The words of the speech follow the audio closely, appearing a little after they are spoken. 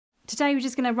Today we're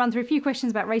just going to run through a few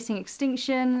questions about Racing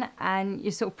Extinction and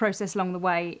your sort of process along the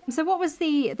way. So what was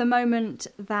the moment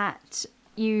that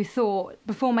you thought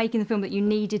before making the film that you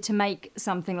needed to make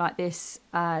something like this,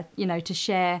 to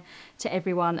share to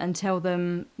everyone and tell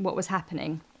them what was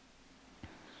happening?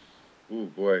 Oh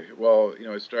boy. Well,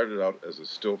 I started out as a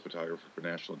still photographer for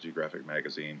National Geographic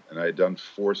magazine, and I had done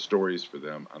 4 stories for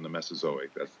them on the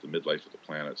Mesozoic. That's the midlife of the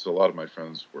planet. So a lot of my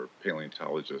friends were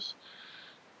paleontologists,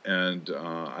 and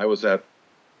I was at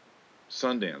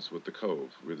Sundance with the Cove,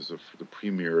 where there's the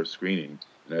premiere screening,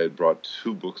 and I had brought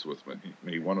 2 books with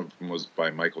me. One of them was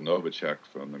by Michael Novacek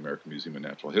from the American Museum of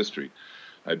Natural History.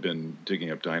 I'd been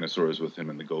digging up dinosaurs with him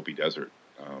in the Gobi Desert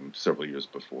several years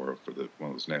before for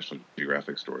one of those National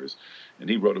Geographic stories, and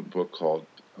he wrote a book called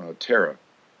Terra.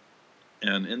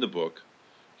 And in the book,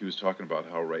 he was talking about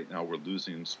how right now we're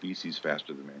losing species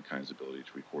faster than mankind's ability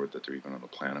to record that they're even on the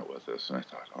planet with us. And I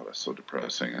thought, oh, that's so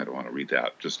depressing. I don't want to read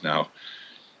that just now.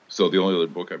 So the only other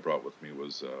book I brought with me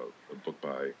was a book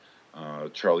by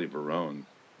Charlie Verone,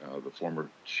 the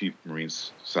former chief marine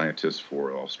scientist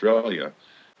for Australia.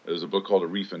 There's a book called A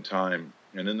Reef in Time,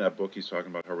 and in that book he's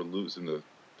talking about how we're losing the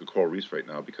coral reefs right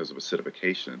now because of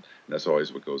acidification, and that's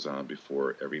always what goes on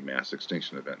before every mass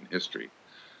extinction event in history.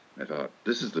 And I thought,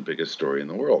 this is the biggest story in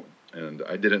the world, and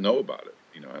I didn't know about it.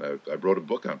 And I wrote a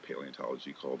book on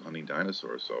paleontology called Hunting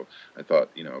Dinosaurs, so I thought,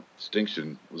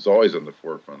 extinction was always on the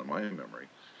forefront of my memory.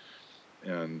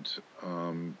 And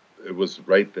it was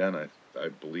right then, I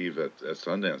believe, at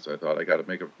Sundance, I thought I got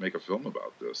to make a film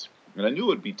about this, and I knew it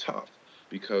would be tough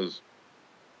because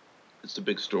it's a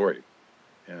big story,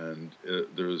 and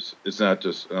it's not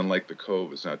just, unlike the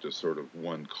Cove, it's not just sort of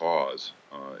one cause.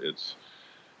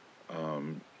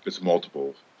 It's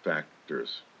multiple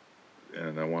factors,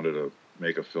 and I wanted to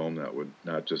make a film that would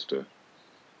not just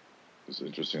it's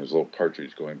interesting. There's a little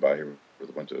partridge going by here with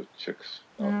a bunch of chicks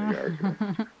out in the yard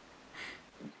here.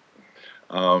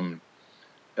 And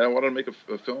I wanted to make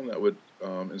a film that would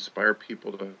inspire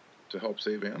people to help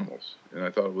save animals. And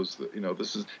I thought it was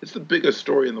it's the biggest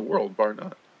story in the world, bar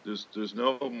none. There's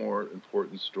no more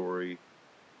important story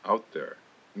out there.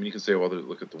 I mean, you can say, well,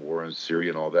 look at the war in Syria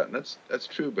and all that, and that's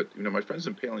true. But my friends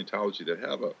in paleontology that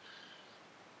have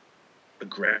a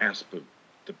grasp of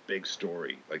the big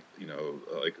story, like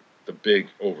the big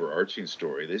overarching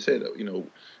story, they say that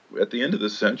at the end of the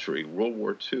century, World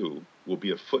War II will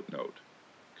be a footnote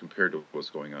compared to what's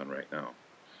going on right now.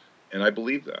 And I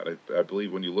believe that. I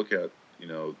believe when you look at,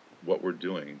 what we're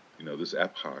doing, this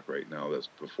epoch right now that's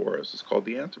before us, it's called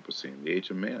the Anthropocene, the age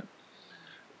of man.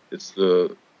 It's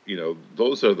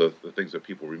those are the things that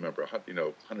people remember.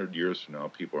 100 years from now,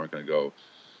 people aren't going to go,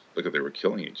 look at, they were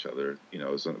killing each other.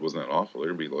 Wasn't that awful?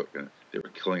 They're going to be looking, they were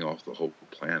killing off the whole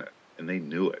planet, and they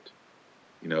knew it.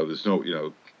 There's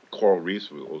no, coral reefs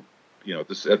will, at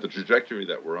the trajectory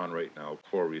that we're on right now,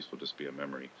 coral reefs will just be a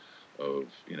memory of,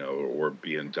 or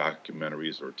be in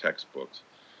documentaries or textbooks.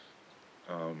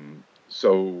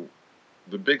 So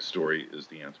the big story is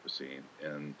the Anthropocene,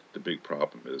 and the big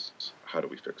problem is, how do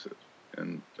we fix it?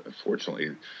 And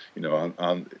unfortunately,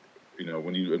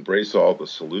 when you embrace all the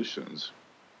solutions,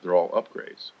 they're all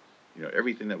upgrades.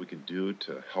 Everything that we can do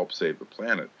to help save the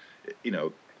planet,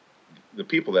 the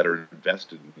people that are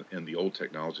invested in the old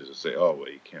technologies will say, oh, well,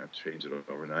 you can't change it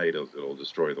overnight. It'll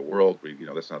destroy the world.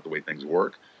 That's not the way things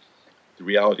work. The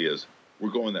reality is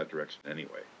we're going that direction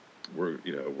anyway.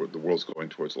 The world's going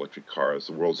towards electric cars.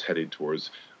 The world's headed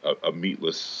towards a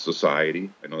meatless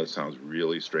society. I know that sounds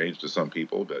really strange to some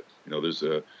people, but there's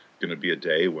going to be a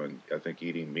day when I think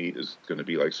eating meat is going to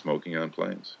be like smoking on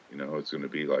planes. It's going to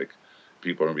be like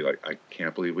people are going to be like, I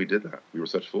can't believe we did that. We were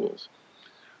such fools.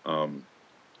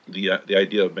 The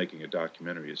idea of making a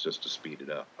documentary is just to speed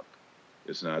it up.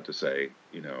 It's not to say,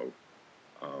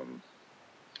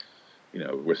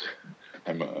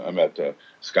 I'm at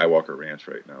Skywalker Ranch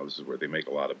right now. This is where they make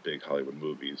a lot of big Hollywood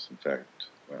movies. In fact,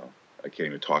 well, I can't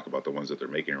even talk about the ones that they're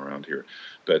making around here.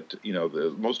 But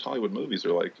the most Hollywood movies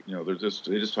are like, they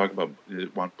just talk about, they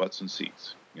want butts and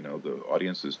seats. The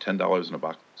audience is $10 in a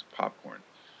box of popcorn.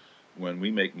 When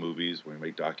we make movies, when we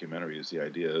make documentaries, the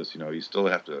idea is, you still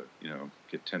have to,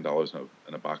 get $10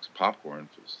 in a box of popcorn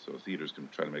so theaters can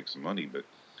try to make some money. But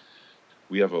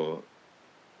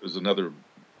there's another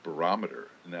barometer,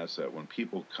 and that's that when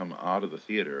people come out of the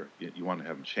theater, you want to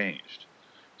have them changed.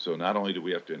 So not only do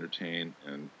we have to entertain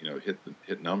and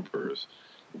hit numbers,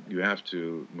 you have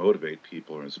to motivate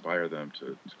people or inspire them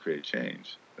to create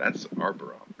change. That's our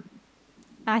barometer.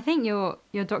 I think your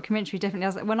documentary definitely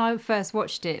does. When I first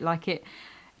watched it, it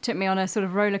took me on a sort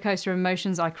of roller coaster of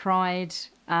emotions. I cried.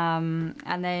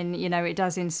 and then it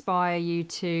does inspire you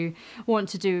to want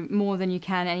to do more than you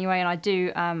can anyway. And I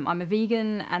do, I'm a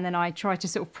vegan, and then I try to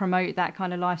sort of promote that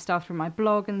kind of lifestyle through my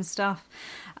blog and stuff,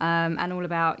 and all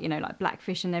about like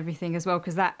Blackfish and everything as well,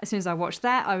 because that, as soon as I watched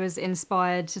that, I was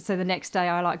inspired. So the next day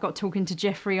I got talking to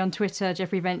Jeffrey on Twitter,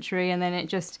 Jeffrey Venturi, and then it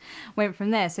just went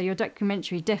from there. So your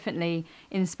documentary definitely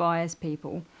inspires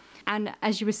people. And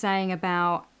as you were saying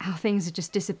about how things are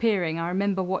just disappearing, I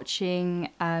remember watching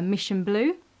Mission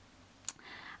Blue.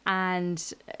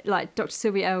 And like Dr.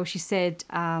 Sylvia Earle, she said,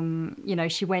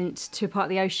 she went to a part of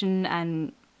the ocean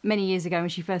and many years ago when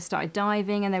she first started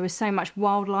diving, and there was so much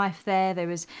wildlife there. There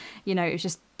was, it was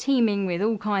just teeming with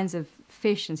all kinds of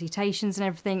fish and cetaceans and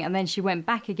everything. And then she went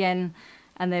back again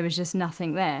and there was just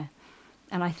nothing there.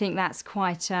 And I think that's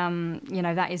quite,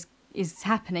 that is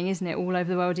happening, isn't it, all over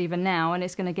the world even now, and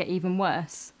it's going to get even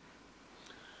worse.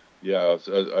 Yeah,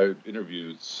 so I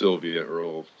interviewed Sylvia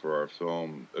Earle for our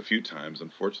film a few times.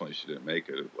 Unfortunately, she didn't make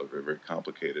it. It was very, very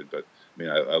complicated. But I mean,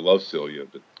 I love Sylvia.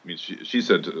 But I mean, she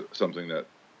said something that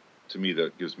to me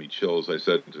that gives me chills. I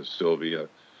said to Sylvia,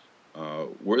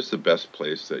 "Where's the best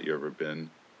place that you've ever been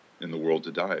in the world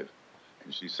to dive?"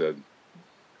 And she said,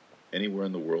 "Anywhere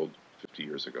in the world 50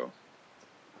 years ago."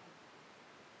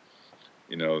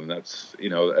 And that's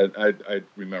I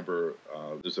remember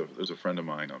there's a friend of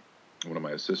mine, one of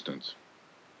my assistants.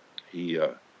 He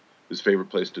his favorite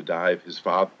place to dive, his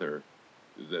father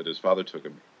took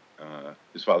him.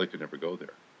 His father could never go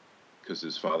there because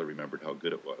his father remembered how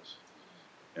good it was,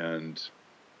 and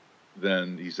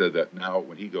then he said that now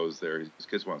when he goes there, his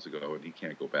kids wants to go and he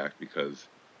can't go back because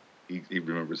he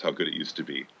remembers how good it used to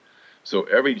be. So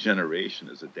every generation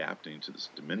is adapting to this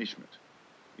diminishment.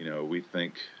 We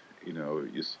think,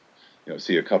 you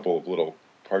see a couple of little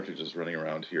partridges running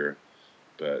around here,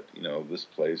 but this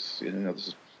place, this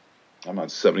is, I'm on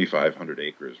 7,500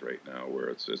 acres right now, where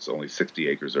it's only 60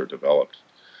 acres are developed,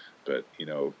 but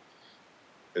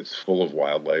it's full of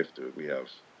wildlife. We have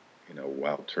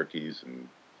wild turkeys and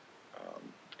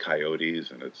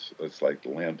coyotes, and it's like the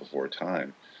land before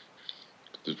time.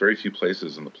 There's very few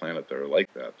places on the planet that are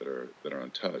like that are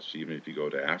untouched. Even if you go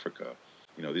to Africa,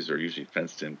 these are usually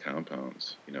fenced-in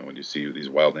compounds. When you see these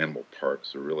wild animal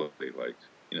parks, they're really like,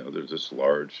 they're just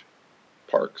large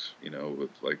parks, with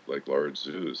like large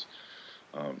zoos.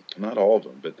 Not all of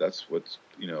them, but that's what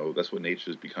nature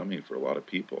is becoming for a lot of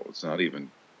people. It's not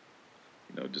even,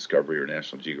 Discovery or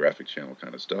National Geographic Channel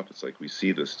kind of stuff. It's like we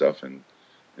see this stuff in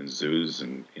zoos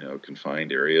and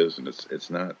confined areas, and it's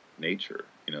not nature,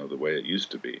 the way it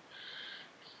used to be.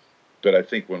 But I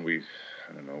think when we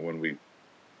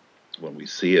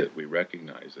see it, we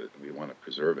recognize it, and we want to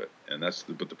preserve it. And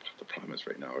but the problem is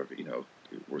right now,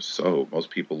 most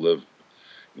people live,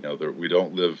 we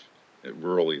don't live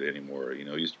rurally anymore. It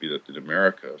used to be that in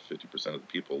America, 50% of the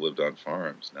people lived on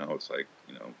farms. Now it's like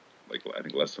I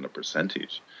think less than a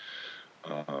percentage.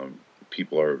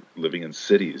 People are living in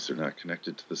cities. They're not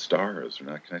connected to the stars. They're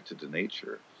not connected to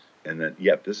nature. And then,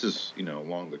 yet this is,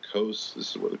 along the coast, this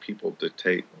is where the people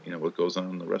dictate, what goes on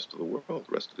in the rest of the world,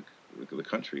 the rest of the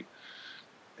country.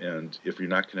 And if you're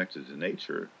not connected to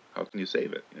nature, how can you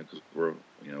save it? Because we're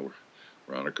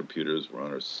on our computers, we're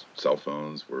on our cell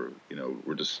phones, we're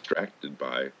distracted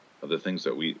by the things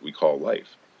that we call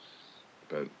life.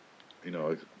 But,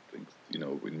 I think,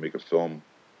 when you make a film,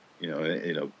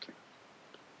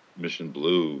 Mission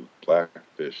Blue,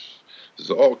 Blackfish, this is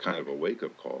all kind of a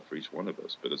wake-up call for each one of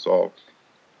us, but it's all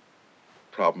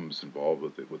problems involved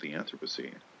with the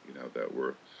Anthropocene, that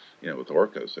we're, with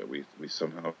orcas, that we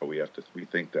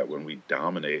think that when we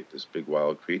dominate this big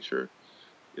wild creature,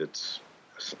 it's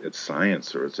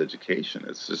science or it's education.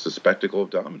 It's just a spectacle of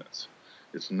dominance.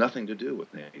 It's nothing to do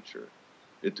with nature.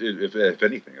 If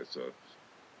anything, it's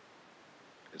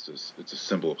a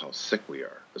symbol of how sick we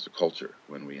are as a culture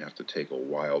when we have to take a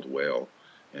wild whale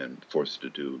and force it to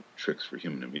do tricks for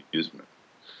human amusement.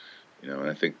 And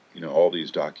I think all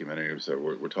these documentaries that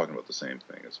we're talking about the same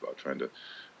thing. It's about trying to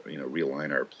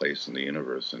realign our place in the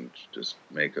universe and just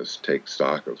make us take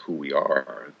stock of who we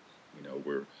are.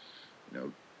 We're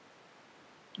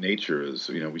nature is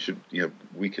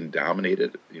we can dominate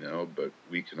it, but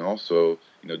we can also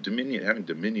having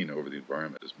dominion over the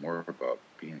environment is more about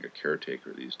being a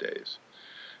caretaker these days.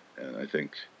 And I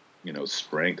think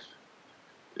strength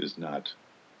is not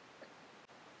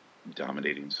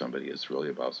dominating somebody. It's really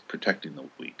about protecting the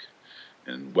weak.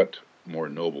 And what more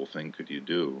noble thing could you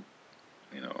do,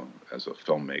 as a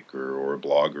filmmaker or a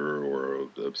blogger or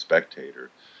a spectator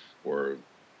or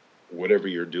whatever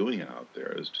you're doing out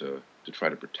there, is to try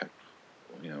to protect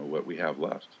what we have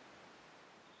left.